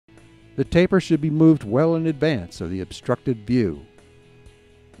The taper should be moved well in advance of the obstructed view.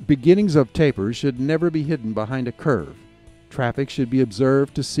 Beginnings of tapers should never be hidden behind a curve. Traffic should be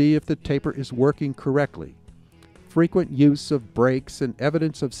observed to see if the taper is working correctly. Frequent use of brakes and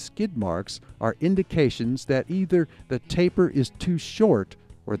evidence of skid marks are indications that either the taper is too short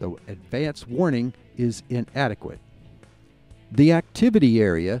or the advance warning is inadequate. The activity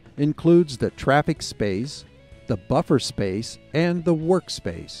area includes the traffic space, the buffer space, and the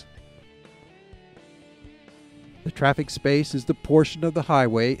workspace. The traffic space is the portion of the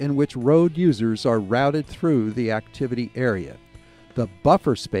highway in which road users are routed through the activity area. The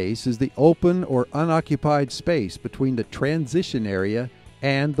buffer space is the open or unoccupied space between the transition area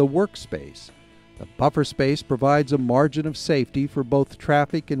and the workspace. The buffer space provides a margin of safety for both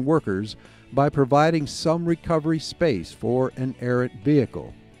traffic and workers by providing some recovery space for an errant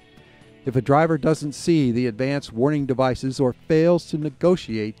vehicle. If a driver doesn't see the advance warning devices or fails to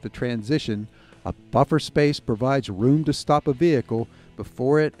negotiate the transition, a buffer space provides room to stop a vehicle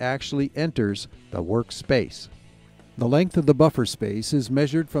before it actually enters the workspace. The length of the buffer space is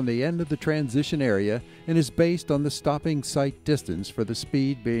measured from the end of the transition area and is based on the stopping sight distance for the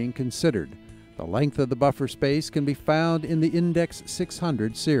speed being considered. The length of the buffer space can be found in the Index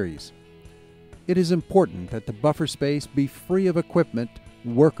 600 series. It is important that the buffer space be free of equipment,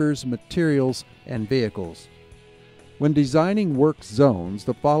 workers, materials, and vehicles. When designing work zones,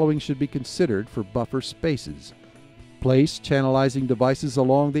 the following should be considered for buffer spaces. Place channelizing devices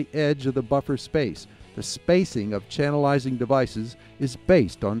along the edge of the buffer space. The spacing of channelizing devices is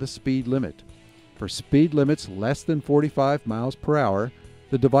based on the speed limit. For speed limits less than 45 miles per hour,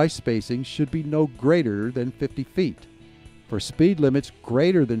 the device spacing should be no greater than 50 feet. For speed limits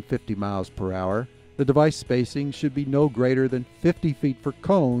greater than 50 miles per hour, the device spacing should be no greater than 50 feet for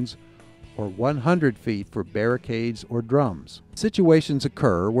cones or 100 feet for barricades or drums. Situations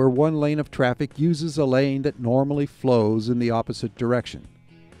occur where one lane of traffic uses a lane that normally flows in the opposite direction.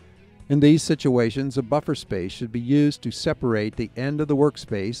 In these situations, a buffer space should be used to separate the end of the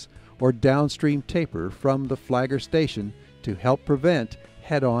workspace or downstream taper from the flagger station to help prevent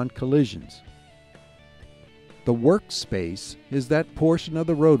head-on collisions. The workspace is that portion of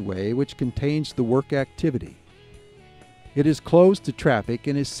the roadway which contains the work activity. It is closed to traffic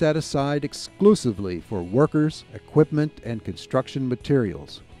and is set aside exclusively for workers, equipment, and construction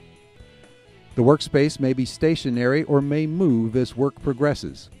materials. The workspace may be stationary or may move as work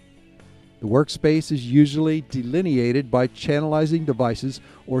progresses. The workspace is usually delineated by channelizing devices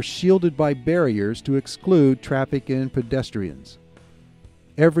or shielded by barriers to exclude traffic and pedestrians.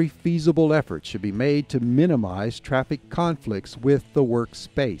 Every feasible effort should be made to minimize traffic conflicts with the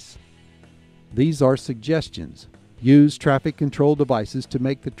workspace. These are suggestions. Use traffic control devices to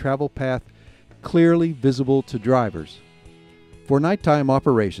make the travel path clearly visible to drivers. For nighttime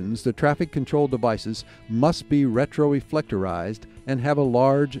operations, the traffic control devices must be retroreflectorized and have a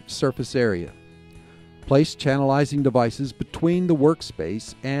large surface area. Place channelizing devices between the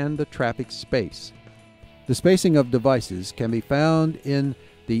workspace and the traffic space. The spacing of devices can be found in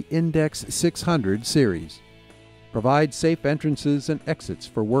the Index 600 series. Provide safe entrances and exits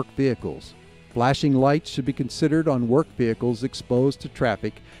for work vehicles. Flashing lights should be considered on work vehicles exposed to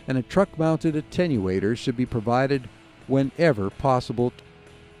traffic, and a truck-mounted attenuator should be provided whenever possible.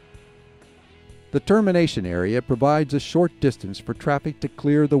 The termination area provides a short distance for traffic to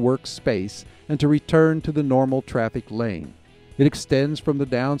clear the work space and to return to the normal traffic lane. It extends from the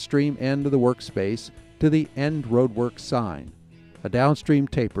downstream end of the workspace to the end roadwork sign. A downstream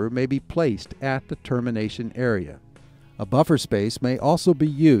taper may be placed at the termination area. A buffer space may also be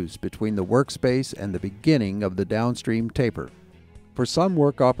used between the workspace and the beginning of the downstream taper. For some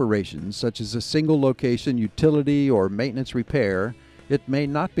work operations, such as a single location utility or maintenance repair, it may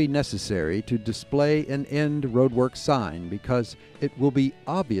not be necessary to display an end roadwork sign because it will be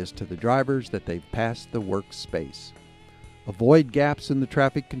obvious to the drivers that they've passed the workspace. Avoid gaps in the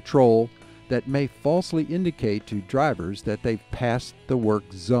traffic control that may falsely indicate to drivers that they've passed the work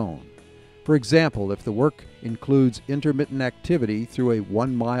zone. For example, if the work includes intermittent activity through a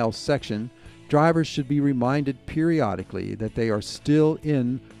 1-mile section, drivers should be reminded periodically that they are still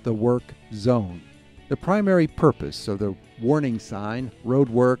in the work zone. The primary purpose of the warning sign, road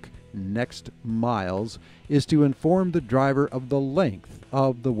work, next miles, is to inform the driver of the length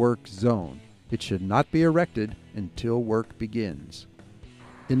of the work zone. It should not be erected until work begins.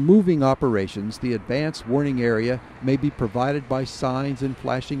 In moving operations, the advance warning area may be provided by signs and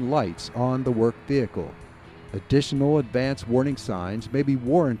flashing lights on the work vehicle. Additional advance warning signs may be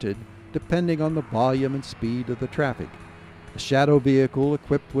warranted depending on the volume and speed of the traffic. A shadow vehicle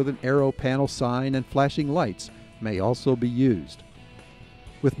equipped with an arrow panel sign and flashing lights may also be used.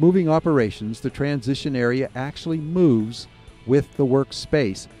 With moving operations, the transition area actually moves with the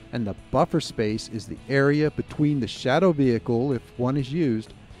workspace, and the buffer space is the area between the shadow vehicle, if one is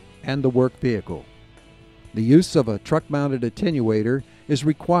used, and the work vehicle. The use of a truck-mounted attenuator is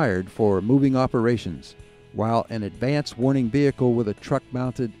required for moving operations. While an advance warning vehicle with a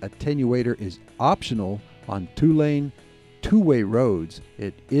truck-mounted attenuator is optional on two-lane, two-way roads,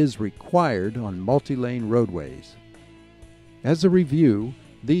 it is required on multi-lane roadways. As a review,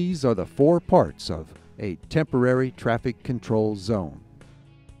 these are the 4 parts of a temporary traffic control zone.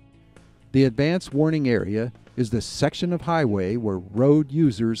 The advance warning area is the section of highway where road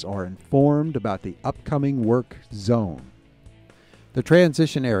users are informed about the upcoming work zone. The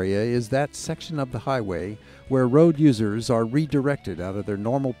transition area is that section of the highway where road users are redirected out of their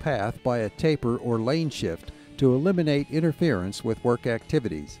normal path by a taper or lane shift to eliminate interference with work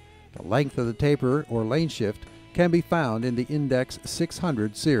activities. The length of the taper or lane shift can be found in the Index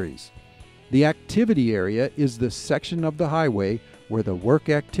 600 series. The activity area is the section of the highway where the work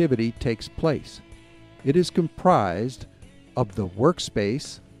activity takes place. It is comprised of the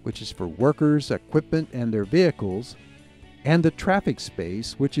workspace, which is for workers, equipment, and their vehicles, and the traffic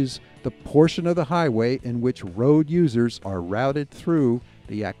space, which is the portion of the highway in which road users are routed through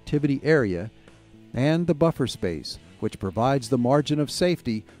the activity area, and the buffer space, which provides the margin of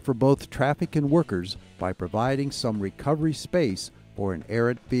safety for both traffic and workers by providing some recovery space for an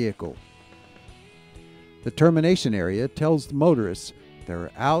errant vehicle. The termination area tells the motorists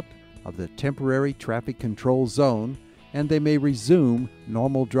they're out of the temporary traffic control zone and they may resume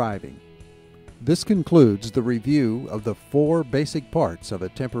normal driving. This concludes the review of the 4 basic parts of a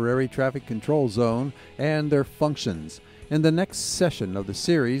temporary traffic control zone and their functions. In the next session of the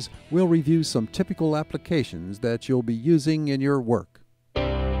series, we'll review some typical applications that you'll be using in your work.